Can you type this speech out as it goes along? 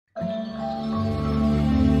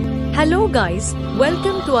Hello guys,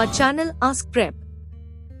 welcome to our channel AskPrep.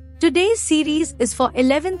 Today's series is for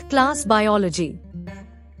 11th class biology.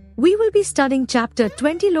 We will be studying chapter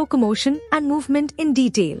 20 Locomotion and Movement in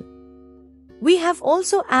detail. We have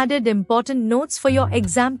also added important notes for your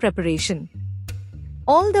exam preparation.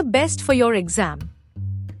 All the best for your exam.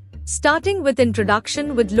 Starting with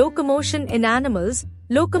introduction with locomotion in animals.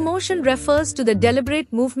 Locomotion refers to the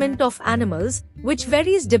deliberate movement of animals, which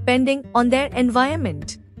varies depending on their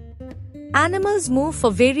environment. Animals move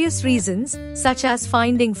for various reasons, such as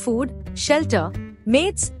finding food, shelter,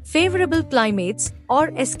 mates, favorable climates, or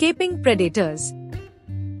escaping predators.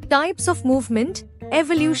 Types of movement.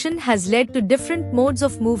 Evolution has led to different modes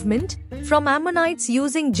of movement, from ammonites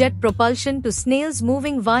using jet propulsion to snails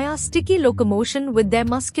moving via sticky locomotion with their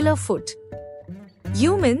muscular foot.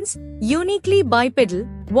 Humans, uniquely bipedal,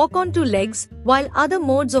 walk on two legs, while other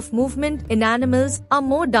modes of movement in animals are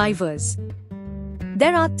more diverse.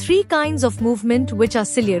 There are three kinds of movement which are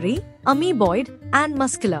ciliary, amoeboid, and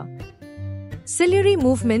muscular. Ciliary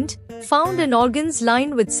movement, found in organs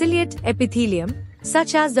lined with ciliate epithelium,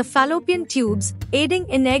 such as the fallopian tubes, aiding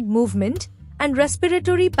in egg movement, and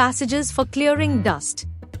respiratory passages for clearing dust.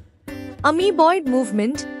 Amoeboid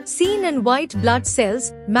movement, seen in white blood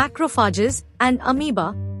cells, macrophages, and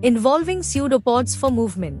amoeba, involving pseudopods for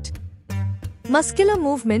movement. Muscular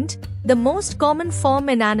movement, the most common form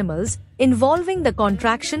in animals, involving the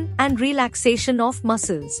contraction and relaxation of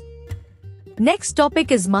muscles. Next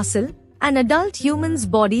topic is muscle. An adult human's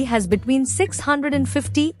body has between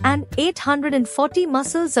 650 and 840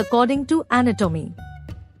 muscles according to anatomy.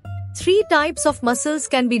 Three types of muscles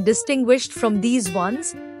can be distinguished from these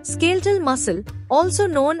ones. Skeletal muscle, also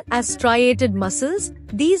known as striated muscles,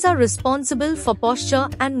 these are responsible for posture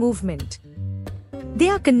and movement. They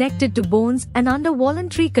are connected to bones and under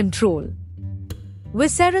voluntary control.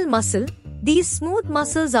 Visceral muscle, these smooth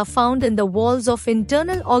muscles are found in the walls of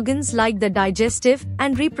internal organs like the digestive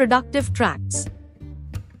and reproductive tracts.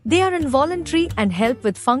 They are involuntary and help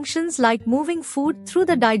with functions like moving food through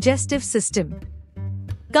the digestive system.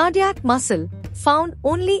 Cardiac muscle, found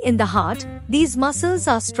only in the heart, these muscles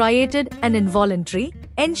are striated and involuntary,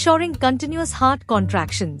 ensuring continuous heart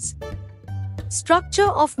contractions. Structure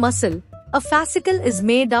of muscle. A fascicle is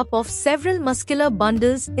made up of several muscular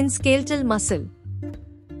bundles in skeletal muscle.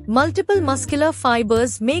 Multiple muscular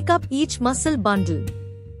fibers make up each muscle bundle.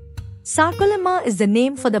 Sarcolemma is the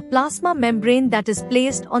name for the plasma membrane that is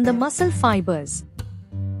placed on the muscle fibers.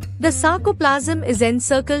 The sarcoplasm is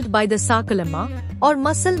encircled by the sarcolemma, or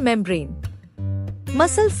muscle membrane.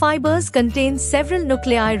 Muscle fibers contain several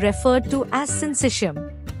nuclei referred to as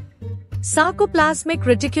syncytium. Sarcoplasmic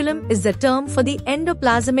reticulum is the term for the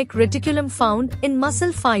endoplasmic reticulum found in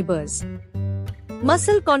muscle fibers.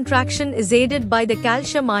 Muscle contraction is aided by the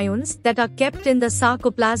calcium ions that are kept in the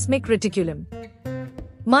sarcoplasmic reticulum.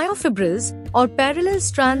 Myofibrils, or parallel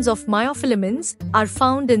strands of myofilaments, are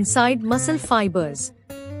found inside muscle fibers.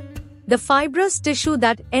 The fibrous tissue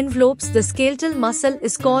that envelopes the skeletal muscle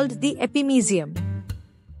is called the epimysium.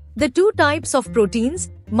 The two types of proteins,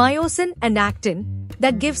 myosin and actin,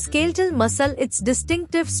 that give skeletal muscle its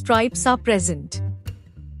distinctive stripes are present.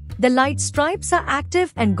 The light stripes are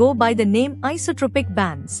active and go by the name isotropic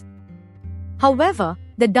bands. However,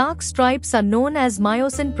 the dark stripes are known as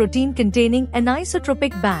myosin protein containing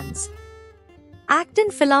anisotropic bands.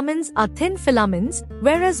 Actin filaments are thin filaments,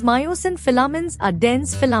 whereas myosin filaments are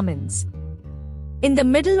dense filaments. In the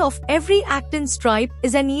middle of every actin stripe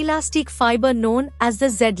is an elastic fiber known as the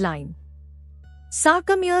Z-line.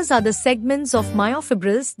 Sarcomeres are the segments of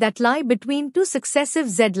myofibrils that lie between two successive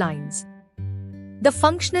Z-lines. The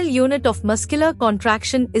functional unit of muscular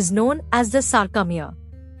contraction is known as the sarcomere.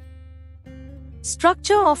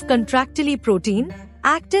 Structure of contractile protein.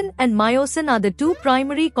 Actin and myosin are the two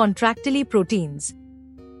primary contractile proteins.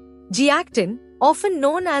 G-actin, often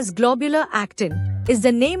known as globular actin, is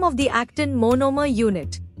the name of the actin monomer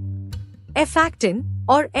unit. F-actin,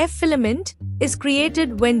 or F-filament, is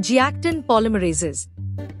created when G-actin polymerases.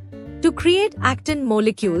 To create actin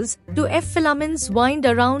molecules, two F-filaments wind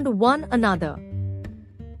around one another.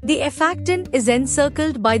 The F-actin is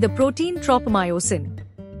encircled by the protein tropomyosin.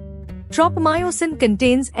 Tropomyosin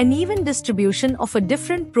contains an even distribution of a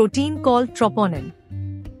different protein called troponin.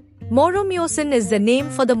 Moromyosin is the name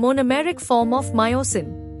for the monomeric form of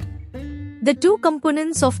myosin. The two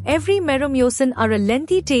components of every meromyosin are a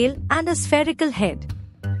lengthy tail and a spherical head.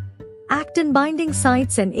 Actin binding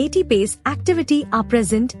sites and ATPase activity are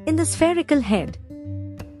present in the spherical head.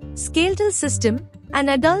 Skeletal system. An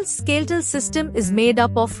adult skeletal system is made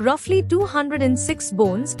up of roughly 206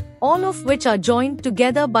 bones, all of which are joined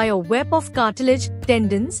together by a web of cartilage,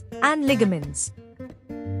 tendons, and ligaments.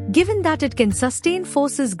 Given that it can sustain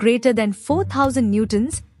forces greater than 4,000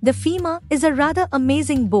 newtons, the femur is a rather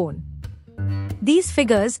amazing bone. These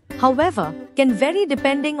figures, however, can vary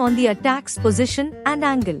depending on the attack's position and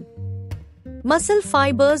angle. Muscle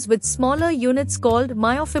fibers with smaller units called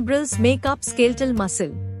myofibrils make up skeletal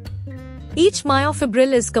muscle. Each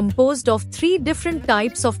myofibril is composed of 3 different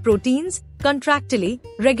types of proteins: contractile,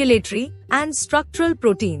 regulatory, and structural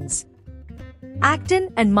proteins. Actin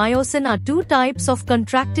and myosin are 2 types of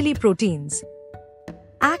contractile proteins.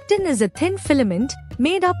 Actin is a thin filament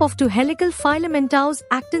made up of 2 helical filamentous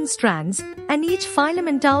actin strands, and each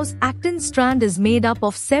filamentous actin strand is made up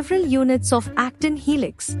of several units of actin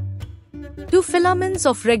helix. 2 filaments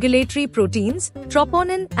of regulatory proteins,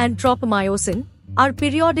 troponin and tropomyosin, are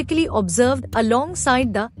periodically observed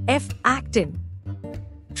alongside the F-actin.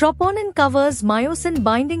 Troponin covers myosin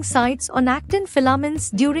binding sites on actin filaments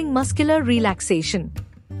during muscular relaxation.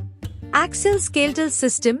 Axial skeletal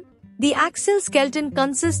system. The axial skeleton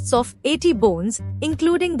consists of 80 bones,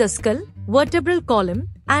 including the skull, vertebral column,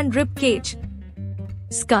 and rib cage.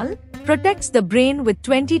 Skull protects the brain with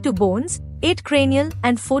 22 bones, 8 cranial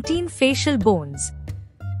and 14 facial bones.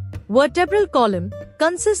 Vertebral column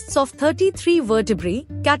consists of 33 vertebrae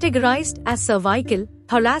categorized as cervical,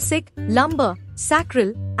 thoracic, lumbar,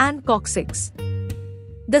 sacral, and coccyx.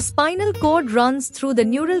 The spinal cord runs through the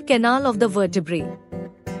neural canal of the vertebrae.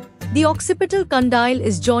 The occipital condyle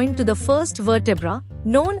is joined to the first vertebra,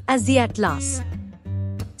 known as the atlas.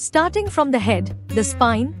 Starting from the head, the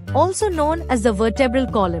spine, also known as the vertebral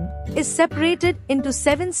column, is separated into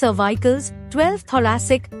 7 cervicals, 12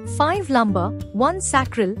 thoracic, 5 lumbar, 1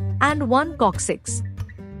 sacral, and 1 coccyx.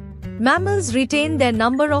 Mammals retain their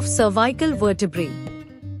number of cervical vertebrae.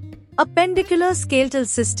 Appendicular skeletal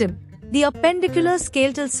system. The appendicular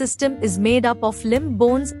skeletal system is made up of limb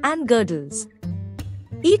bones and girdles.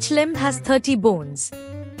 Each limb has 30 bones.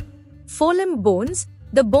 Forelimb bones.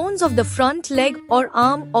 The bones of the front leg or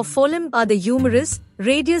arm or forelimb are the humerus,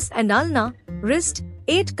 radius and ulna, wrist,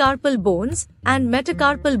 8 carpal bones and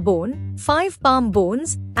metacarpal bone, 5 palm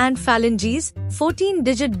bones, and phalanges, 14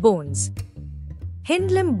 digit bones.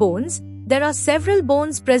 Hind limb bones. There are several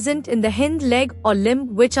bones present in the hind leg or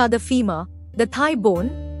limb, which are the femur, the thigh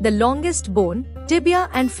bone, the longest bone, tibia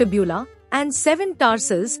and fibula, and 7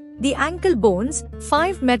 tarsals, the ankle bones,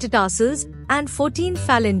 5 metatarsals, and 14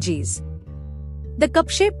 phalanges. The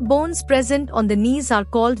cup-shaped bones present on the knees are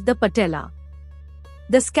called the patella.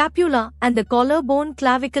 The scapula and the collarbone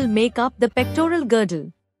clavicle make up the pectoral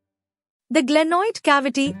girdle. The glenoid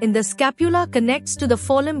cavity in the scapula connects to the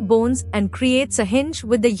forelimb bones and creates a hinge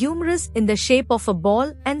with the humerus in the shape of a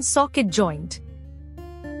ball and socket joint.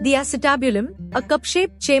 The acetabulum, a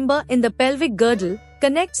cup-shaped chamber in the pelvic girdle,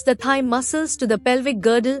 connects the thigh muscles to the pelvic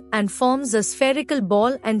girdle and forms a spherical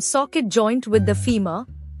ball and socket joint with the femur,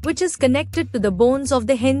 which is connected to the bones of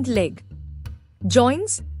the hind leg.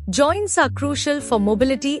 Joints. Joints are crucial for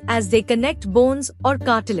mobility as they connect bones or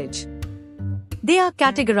cartilage. They are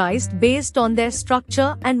categorized based on their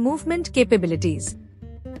structure and movement capabilities.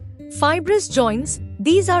 Fibrous joints.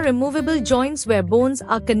 These are removable joints where bones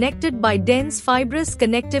are connected by dense fibrous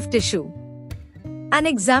connective tissue. An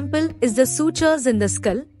example is the sutures in the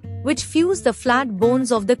skull, which fuse the flat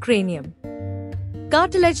bones of the cranium.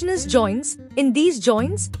 Cartilaginous joints. In these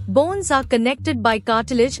joints, bones are connected by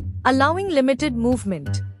cartilage, allowing limited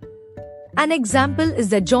movement. An example is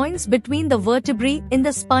the joints between the vertebrae in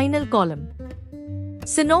the spinal column.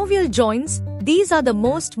 Synovial joints. These are the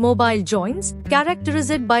most mobile joints,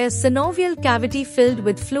 characterized by a synovial cavity filled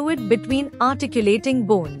with fluid between articulating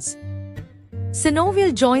bones.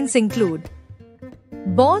 Synovial joints include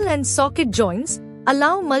ball and socket joints,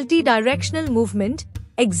 allow multi-directional movement,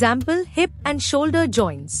 example hip and shoulder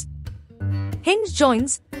joints. Hinge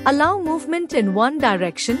joints allow movement in one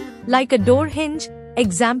direction, like a door hinge,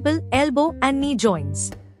 example elbow and knee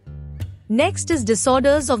joints. Next is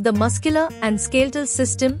disorders of the muscular and skeletal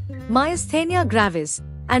system. Myasthenia gravis,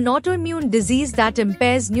 an autoimmune disease that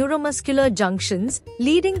impairs neuromuscular junctions,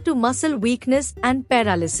 leading to muscle weakness and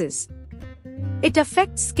paralysis. It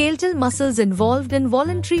affects skeletal muscles involved in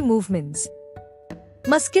voluntary movements.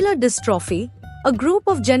 Muscular dystrophy, a group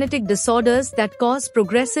of genetic disorders that cause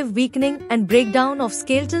progressive weakening and breakdown of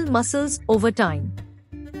skeletal muscles over time.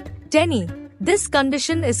 TENI. This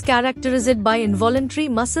condition is characterized by involuntary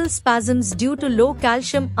muscle spasms due to low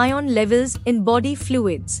calcium ion levels in body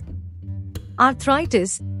fluids.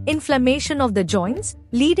 Arthritis, inflammation of the joints,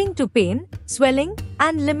 leading to pain, swelling,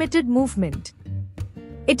 and limited movement.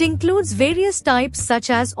 It includes various types such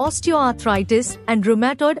as osteoarthritis and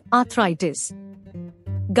rheumatoid arthritis.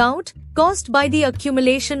 Gout, caused by the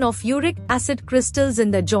accumulation of uric acid crystals in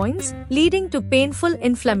the joints, leading to painful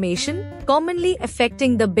inflammation, commonly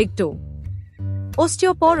affecting the big toe.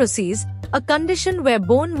 Osteoporosis, a condition where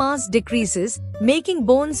bone mass decreases, making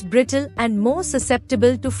bones brittle and more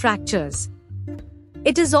susceptible to fractures.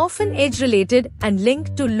 It is often age-related and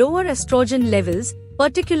linked to lower estrogen levels,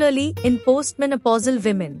 particularly in postmenopausal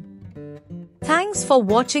women. Thanks for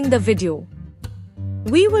watching the video.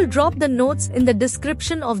 We will drop the notes in the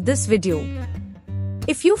description of this video.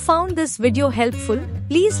 If you found this video helpful,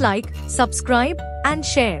 please like, subscribe, and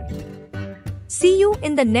share. See you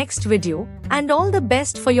in the next video, and all the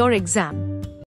best for your exam.